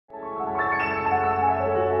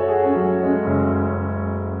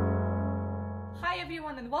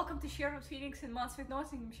and welcome to Sherwood Phoenix in Mansfield,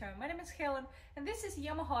 Nottinghamshire. My name is Helen and this is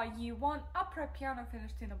Yamaha U1 upright piano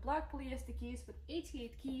finished in a black polyester case with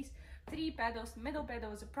 88 keys, 3 pedals, middle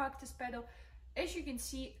pedal is a practice pedal. As you can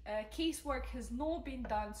see, casework has not been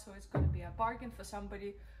done, so it's going to be a bargain for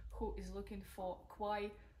somebody who is looking for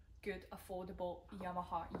quite good affordable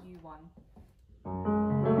Yamaha U1.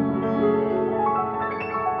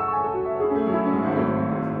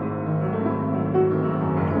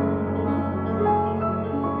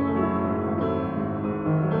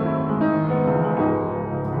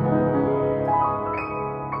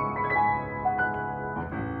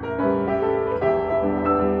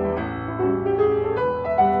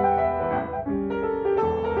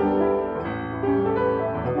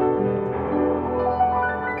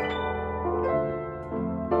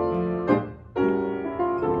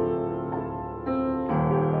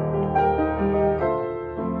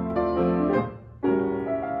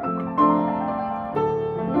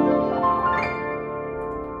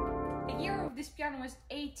 This piano is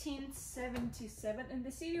 1877 and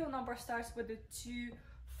the serial number starts with a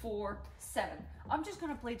 247. I'm just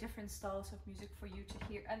gonna play different styles of music for you to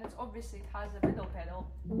hear, and it obviously has a middle pedal.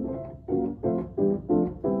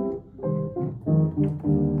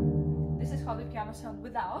 This is how the piano sounds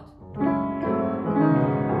without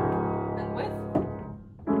and with.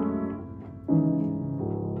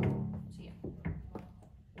 So yeah.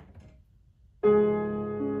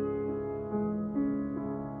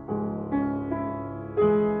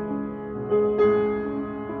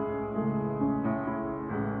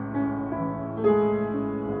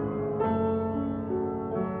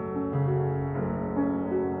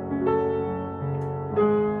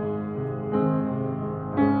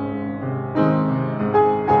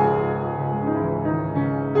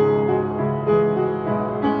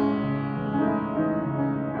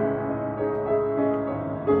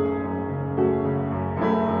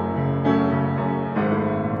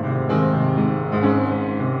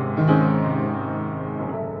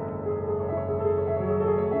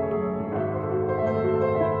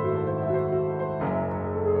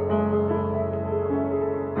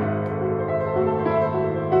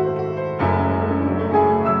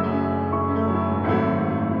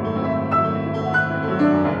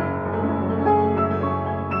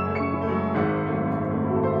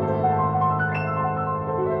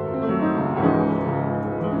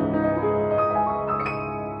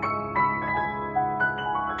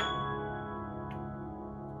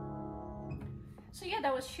 So yeah,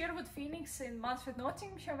 that was Sherwood Phoenix in Mansfield,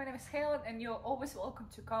 Nottinghamshire. My name is Helen and you're always welcome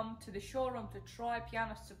to come to the showroom to try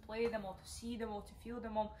pianos, to play them or to see them or to feel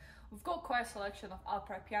them on. We've got quite a selection of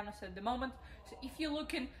upright pianos at the moment. So if you're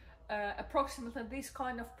looking approximately this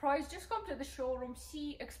kind of price, just come to the showroom,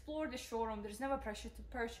 see, explore the showroom. There's never pressure to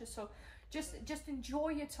purchase, so just enjoy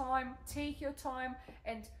your time, take your time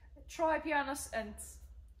and try pianos, and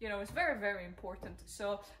you know, it's very, very important.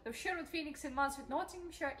 So the Sherwood Phoenix in Mansfield,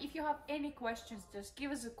 Nottinghamshire. If you have any questions, just give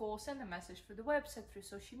us a call, send a message through the website, through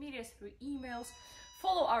social medias, through emails.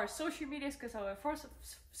 Follow our social medias because our first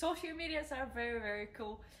social medias are very, very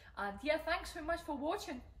cool. And yeah, thanks very much for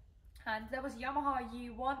watching. And that was Yamaha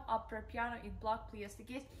U1 upright piano in black polyester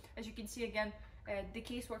case. As you can see again, the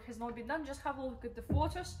casework has not been done. Just have a look at the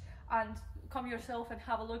photos and come yourself and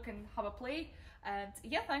have a look and have a play. And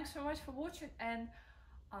yeah, thanks very much for watching, and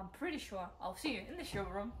I'm pretty sure I'll see you in the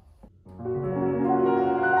showroom.